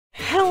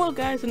Hello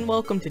guys and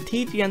welcome to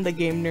TGN the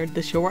Game Nerd,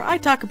 the show where I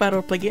talk about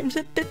or play games,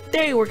 and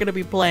today we're going to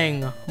be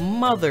playing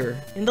Mother.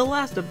 In the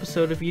last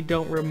episode, if you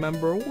don't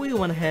remember, we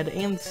went ahead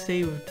and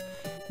saved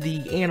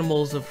the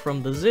animals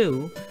from the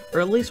zoo, or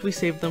at least we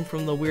saved them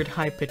from the weird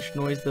high-pitched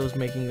noise that was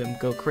making them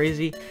go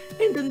crazy.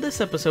 And in this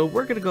episode,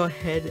 we're going to go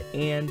ahead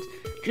and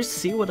just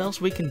see what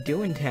else we can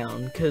do in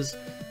town, because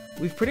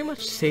we've pretty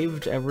much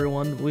saved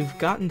everyone. We've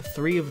gotten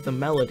 3 of the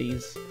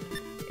melodies,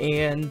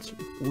 and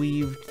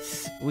we've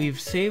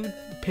saved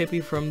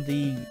Pippi from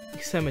the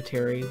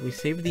cemetery, we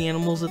saved the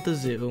animals at the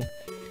zoo,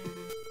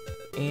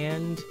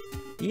 and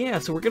yeah,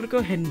 so we're gonna go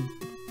ahead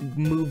and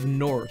move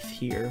north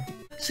here.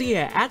 So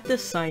yeah, at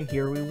this sign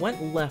here, we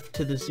went left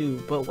to the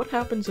zoo, but what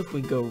happens if we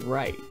go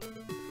right?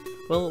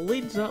 Well, it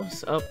leads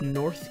us up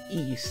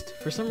northeast.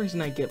 For some reason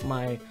I get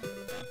I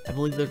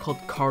believe they're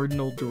called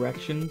cardinal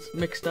directions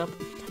mixed up.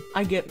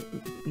 I get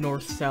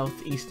north, south,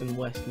 east, and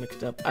west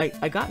mixed up.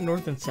 I got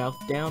north and south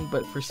down,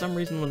 but for some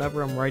reason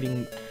whenever I'm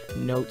writing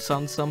notes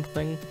on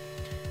something,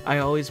 I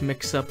always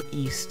mix up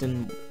east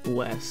and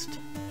west.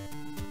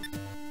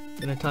 I'm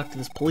gonna talk to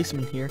this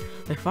policeman here.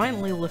 They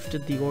finally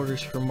lifted the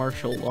orders for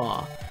martial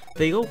law.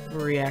 They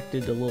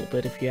overreacted a little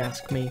bit if you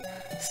ask me.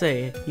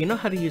 Say, you know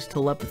how to use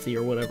telepathy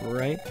or whatever,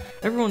 right?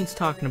 Everyone's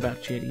talking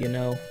about you, you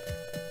know.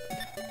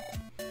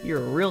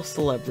 You're a real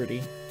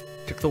celebrity.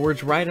 Took the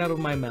words right out of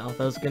my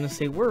mouth. I was gonna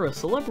say, we're a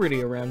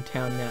celebrity around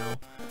town now.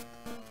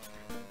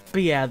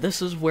 But yeah,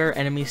 this is where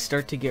enemies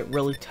start to get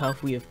really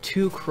tough. We have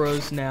 2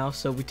 crows now,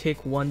 so we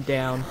take one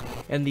down,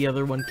 and the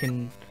other one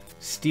can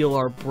steal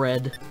our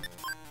bread.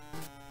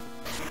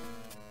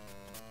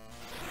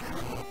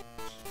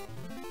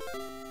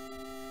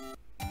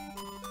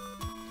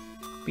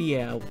 But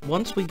yeah,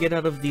 once we get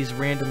out of these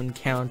random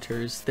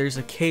encounters, there's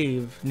a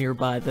cave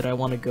nearby that I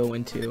want to go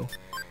into.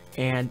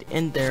 And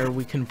in there,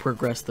 we can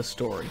progress the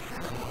story.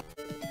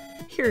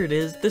 Here it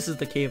is. This is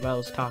the cave I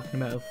was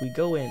talking about. If we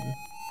go in,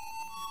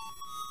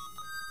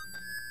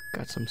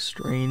 got some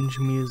strange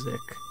music.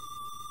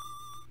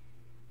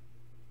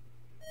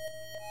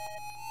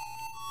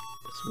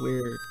 This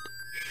weird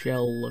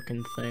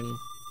shell-looking thing.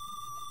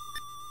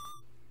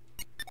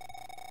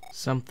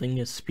 Something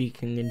is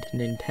speaking into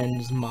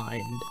Nintendo's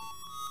mind.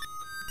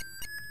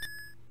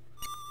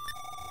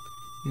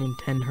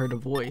 Ninten heard a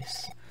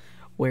voice.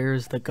 Where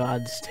is the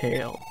god's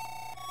tale?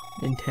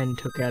 Ninten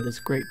took out his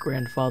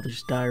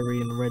great-grandfather's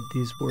diary and read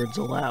these words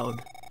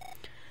aloud.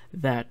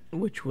 That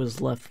which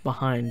was left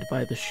behind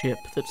by the ship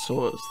that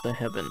soars the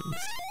heavens.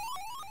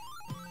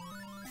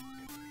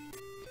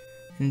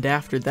 And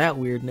after that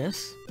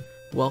weirdness,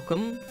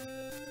 welcome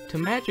to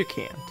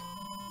Magicant.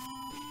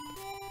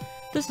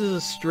 This is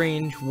a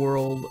strange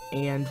world,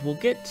 and we'll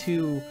get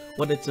to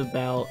what it's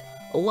about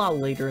a lot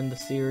later in the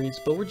series,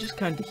 but we're just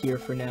kinda here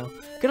for now.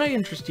 Could I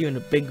interest you in a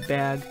big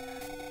bag?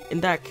 In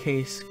that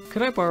case,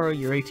 could I borrow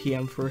your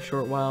ATM for a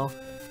short while?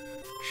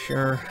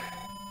 Sure.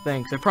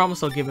 Thanks, I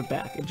promise I'll give it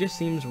back. It just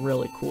seems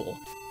really cool.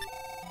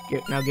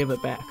 Now give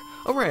it back.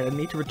 Alright, I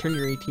need to return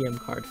your ATM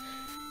card.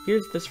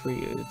 Here's this for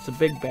you. It's a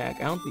big bag.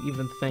 I don't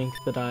even think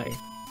that I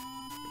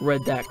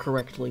read that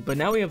correctly, but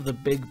now we have the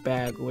big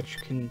bag, which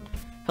can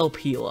help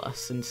heal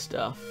us and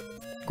stuff.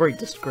 Great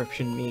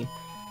description, me.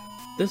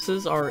 This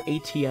is our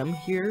ATM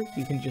here.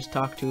 You can just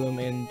talk to him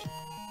and...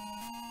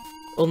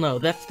 Oh no,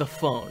 that's the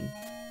phone.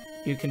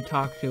 You can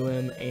talk to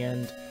him,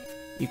 and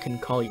you can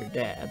call your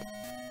dad.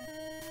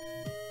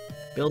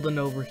 Building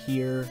over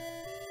here.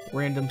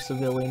 Random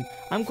civilian.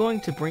 I'm going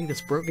to bring this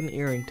broken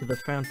earring to the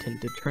fountain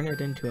to turn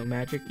it into a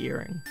magic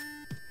earring.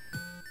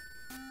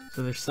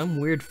 So there's some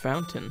weird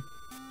fountain.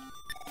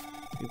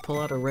 If you pull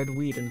out a red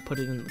weed and put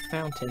it in the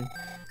fountain,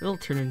 it'll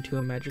turn into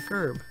a magic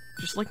herb.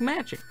 Just like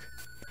magic.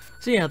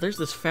 So yeah, there's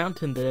this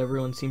fountain that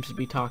everyone seems to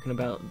be talking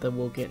about that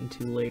we'll get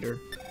into later.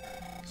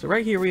 So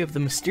right here we have the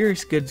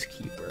mysterious goods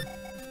keeper.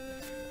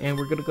 And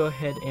we're gonna go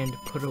ahead and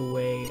put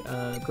away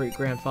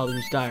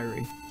great-grandfather's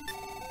diary.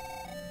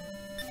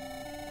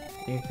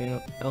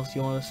 Anything else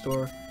you want to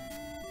store?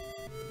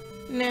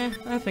 Nah,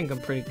 I think I'm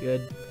pretty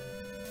good.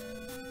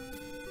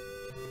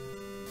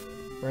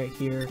 Right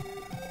here.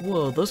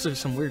 Whoa, those are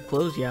some weird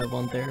clothes you have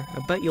on there. I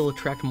bet you'll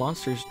attract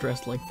monsters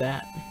dressed like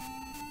that.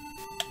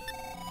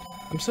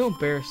 I'm so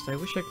embarrassed, I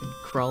wish I could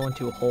crawl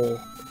into a hole.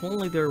 If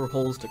only there were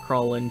holes to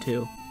crawl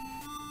into.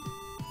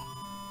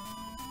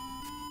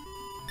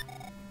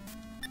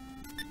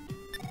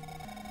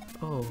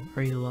 Oh,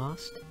 are you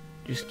lost?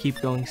 Just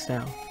keep going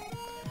south.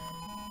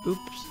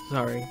 Oops,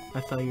 sorry. I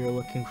thought you were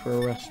looking for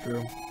a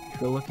restroom. If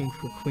you're looking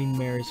for Queen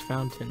Mary's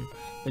fountain,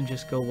 then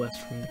just go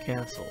west from the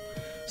castle.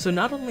 So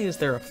not only is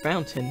there a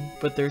fountain,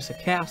 but there's a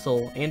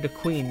castle and a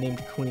queen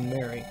named Queen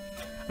Mary.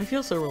 I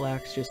feel so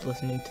relaxed just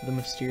listening to the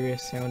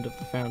mysterious sound of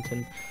the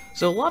fountain.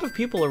 So a lot of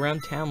people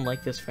around town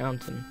like this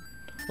fountain.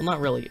 Well, not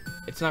really.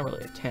 It's not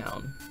really a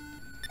town.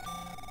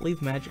 Leave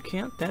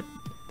Magicant?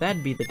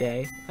 That'd be the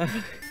day.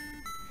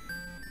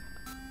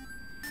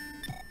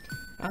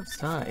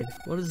 Outside?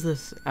 What is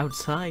this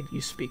outside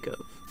you speak of?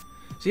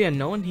 So yeah,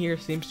 no one here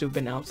seems to have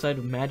been outside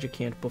of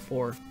Magicant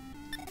before.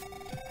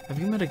 Have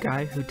you met a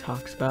guy who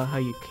talks about how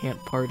you can't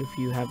part if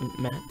you haven't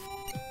met?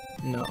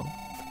 No.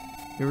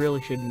 You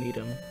really should meet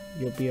him.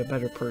 You'll be a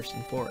better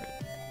person for it.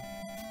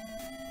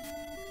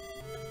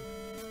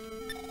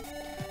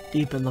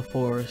 Deep in the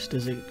forest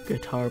is a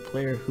guitar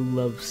player who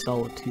loves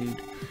solitude.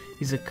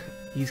 He's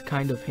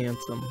kind of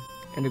handsome,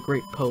 and a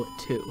great poet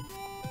too.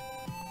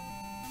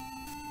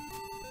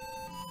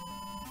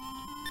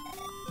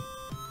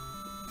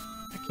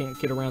 I can't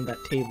get around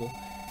that table.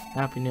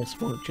 Happiness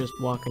won't just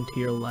walk into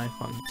your life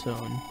on its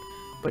own,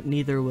 but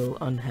neither will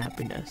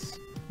unhappiness.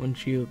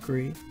 Wouldn't you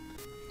agree?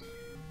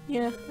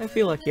 Yeah, I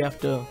feel like you have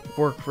to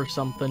work for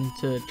something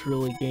to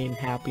truly gain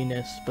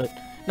happiness, but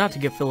not to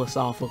get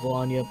philosophical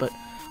on you, but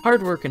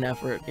hard work and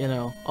effort, you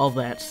know, all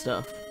that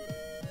stuff.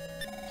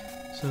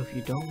 So if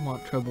you don't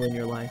want trouble in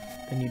your life,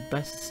 then you'd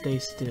best stay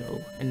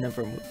still and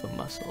never move a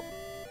muscle.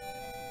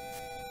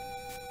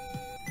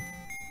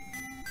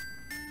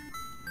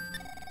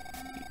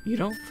 You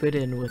don't fit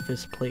in with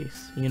this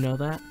place, you know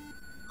that?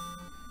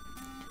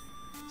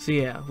 So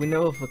yeah, we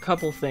know of a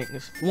couple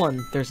things.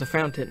 1, there's a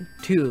fountain.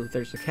 2,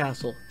 there's a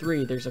castle.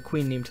 3, there's a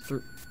queen named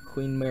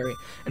Queen Mary.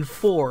 And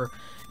 4,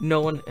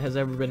 no one has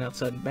ever been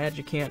outside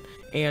Magicant.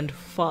 And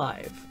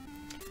 5,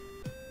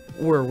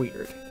 we're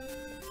weird.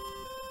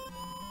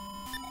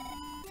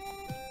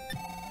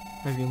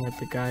 Have you met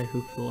the guy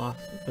who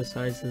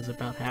philosophizes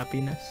about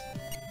happiness?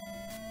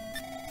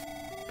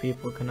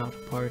 People cannot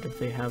part if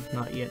they have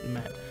not yet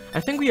met. I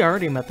think we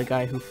already met the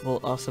guy who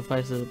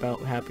philosophizes about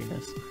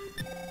happiness.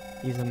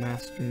 He's a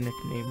master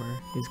nicknamer.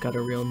 He's got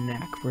a real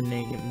knack for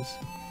names.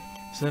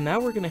 So now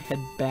we're gonna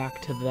head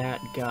back to that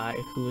guy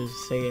who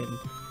is saying,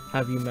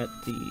 have you met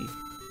the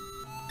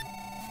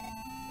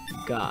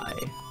guy?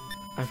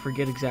 I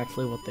forget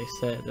exactly what they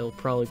said. It'll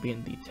probably be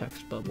in the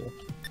text bubble.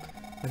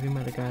 Have you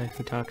met a guy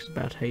who talks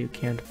about how you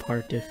can't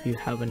part if you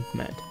haven't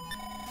met?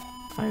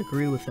 I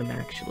agree with him,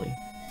 actually.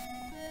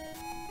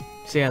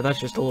 So yeah, that's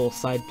just a little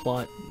side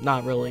plot.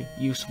 Not really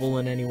useful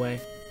in any way.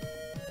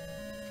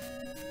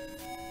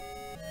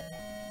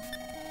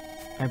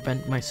 I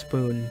bent my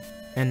spoon,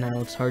 and now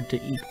it's hard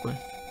to eat with.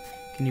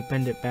 Can you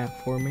bend it back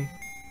for me?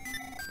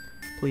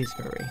 Please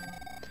hurry.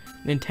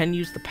 Nintendo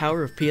used the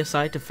power of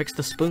PSI to fix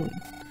the spoon.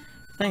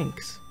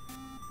 Thanks.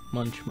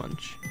 Munch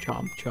munch,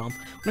 chomp chomp.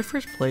 When I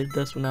first played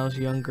this when I was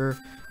younger,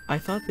 I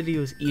thought that he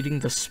was eating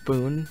the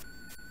spoon.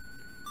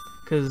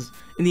 Because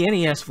in the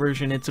NES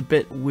version, it's a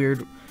bit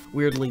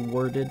weirdly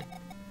worded,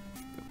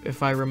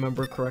 if I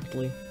remember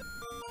correctly.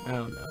 I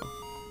don't know.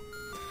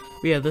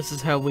 But yeah, this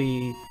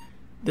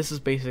is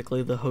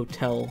basically the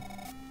hotel.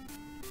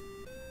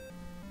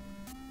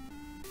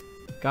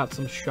 Got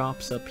some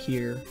shops up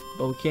here,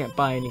 but we can't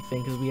buy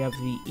anything because we have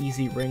the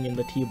easy ring and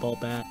the T-ball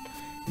bat.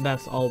 And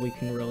that's all we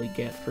can really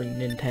get for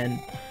Nintendo.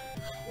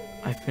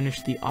 I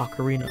finished the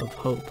Ocarina of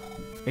Hope.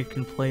 It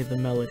can play the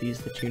melodies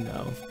that you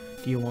know.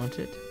 Do you want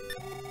it?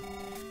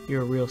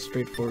 You're a real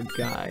straightforward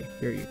guy.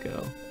 Here you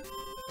go.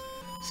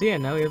 So yeah,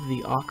 now we have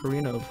the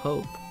Ocarina of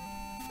Hope.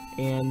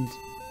 And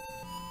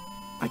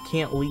I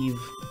can't leave.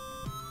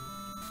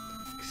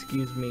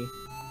 Excuse me.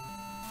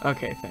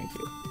 Okay, thank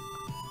you.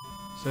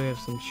 So we have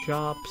some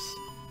shops,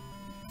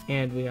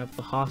 and we have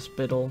the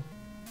hospital.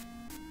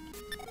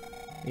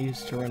 I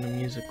used to run a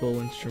musical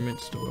instrument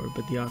store,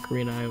 but the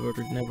ocarina I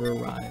ordered never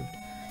arrived,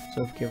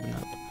 so I've given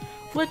up.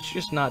 Let's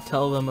just not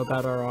tell them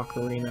about our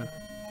ocarina.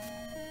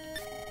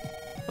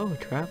 Oh,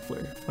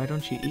 traveler, why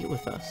don't you eat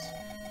with us?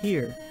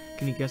 Here,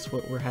 can you guess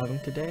what we're having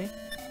today?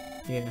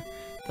 Yeah,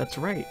 that's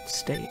right,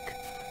 steak.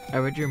 I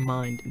read your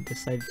mind and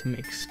decided to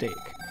make steak.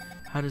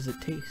 How does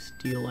it taste?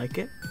 Do you like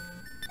it?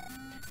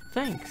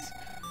 Thanks.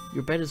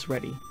 Your bed is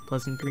ready.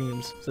 Pleasant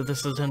dreams. So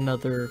this is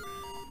another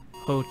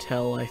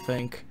hotel, I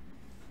think.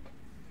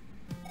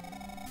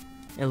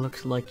 It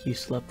looks like you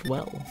slept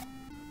well.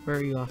 Where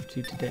are you off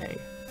to today?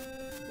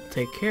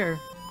 Take care.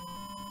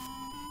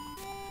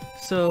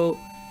 So,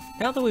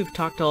 now that we've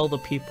talked to all the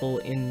people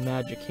in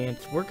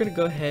Magicant, we're gonna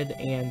go ahead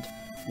and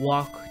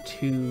walk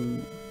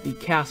to the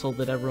castle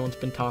that everyone's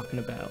been talking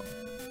about.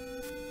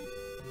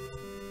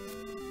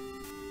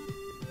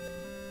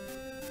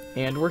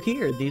 And we're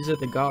here. These are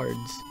the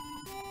guards.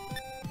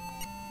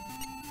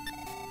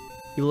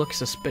 You look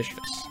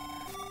suspicious,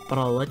 but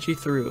I'll let you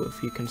through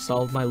if you can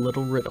solve my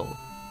little riddle.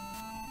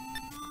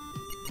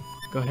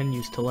 Go ahead and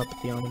use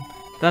telepathy on him.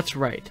 That's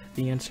right.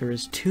 The answer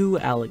is 2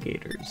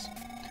 alligators.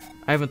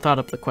 I haven't thought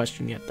up the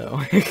question yet, though.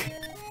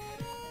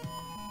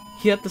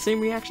 He had the same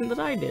reaction that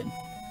I did.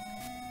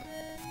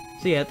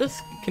 So yeah,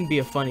 this can be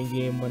a funny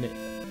game when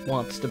it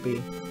wants to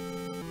be.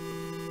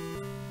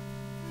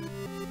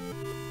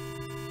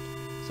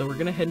 So we're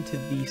gonna head into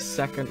the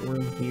second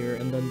room here,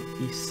 and then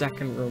the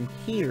second room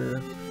here,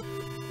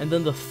 and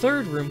then the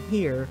third room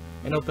here,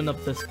 and open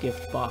up this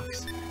gift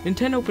box.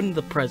 Nintendo opened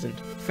the present,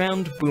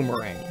 found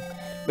boomerang.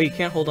 But you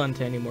can't hold on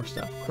to any more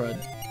stuff, crud.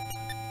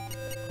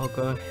 I'll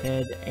go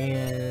ahead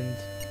and...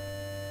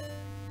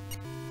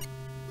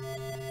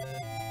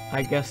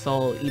 I guess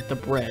I'll eat the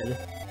bread.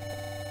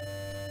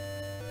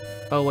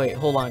 Oh wait,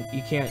 hold on,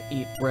 you can't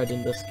eat bread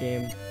in this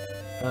game.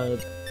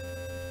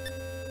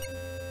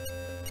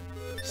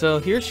 So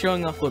here's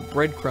showing off what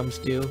breadcrumbs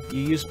do.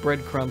 You use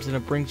breadcrumbs and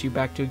it brings you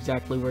back to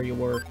exactly where you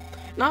were.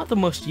 Not the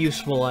most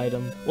useful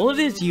item. Well, it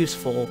is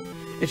useful.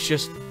 It's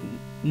just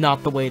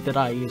not the way that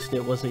I used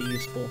it was it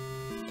useful.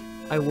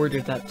 I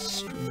worded that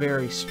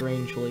very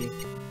strangely.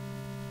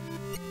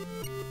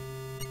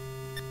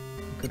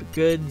 Go to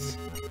goods,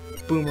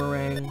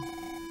 boomerang.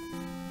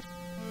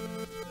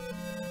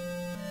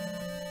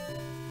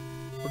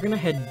 We're gonna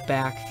head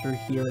back through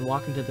here and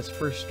walk into this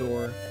first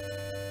door.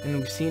 And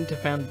we seem to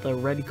found the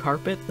red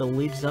carpet that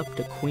leads up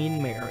to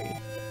Queen Mary.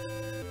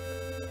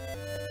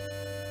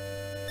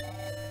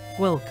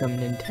 Welcome,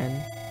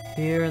 Nintendo.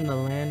 Here in the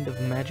land of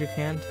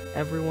Magicant,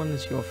 everyone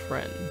is your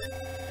friend.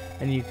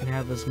 And you can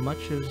have as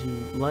much as you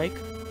like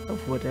of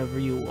whatever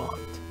you want.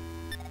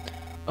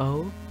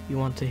 Oh, you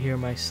want to hear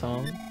my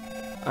song?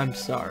 I'm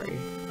sorry,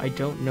 I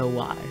don't know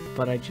why,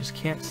 but I just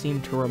can't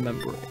seem to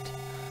remember it.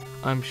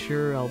 I'm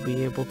sure I'll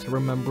be able to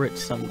remember it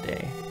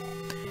someday.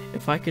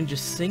 If I can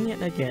just sing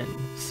it again,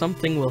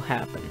 something will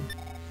happen.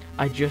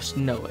 I just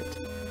know it.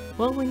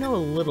 Well, we know a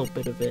little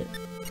bit of it.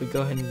 If we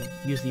go ahead and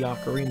use the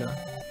ocarina.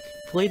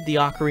 Played the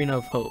Ocarina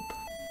of Hope.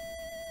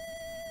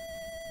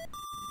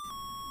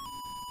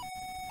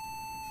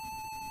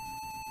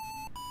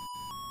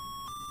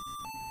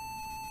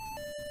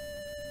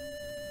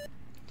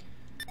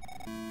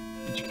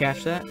 Did you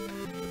catch that?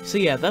 So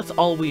yeah, that's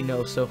all we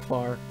know so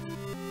far.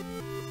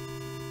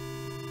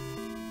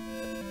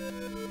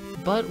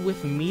 But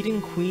with meeting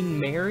Queen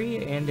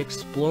Mary and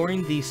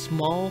exploring the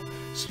small,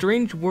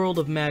 strange world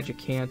of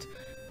Magicant,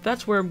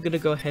 that's where I'm gonna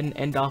go ahead and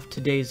end off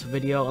today's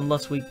video,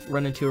 unless we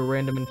run into a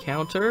random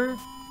encounter.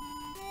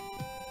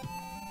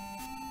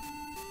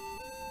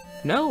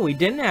 No, we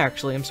didn't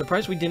actually. I'm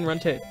surprised we didn't run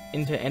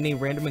into any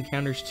random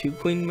encounters to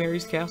Queen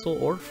Mary's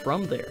castle or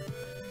from there.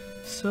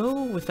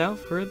 So, without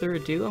further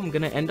ado, I'm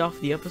gonna end off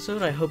the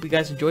episode. I hope you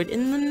guys enjoyed.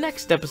 In the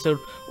next episode,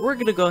 we're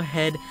gonna go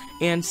ahead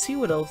and see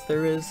what else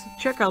there is,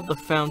 check out the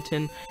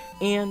fountain,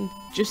 and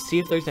just see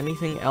if there's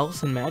anything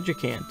else in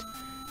Magicant.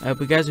 I hope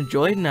you guys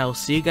enjoyed, and I will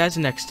see you guys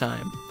next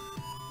time.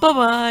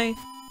 Bye-bye!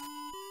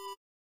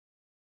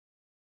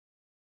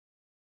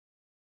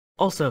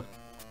 Also,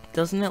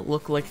 doesn't it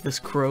look like this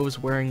crow is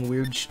wearing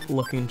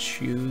weird-looking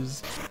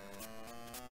shoes?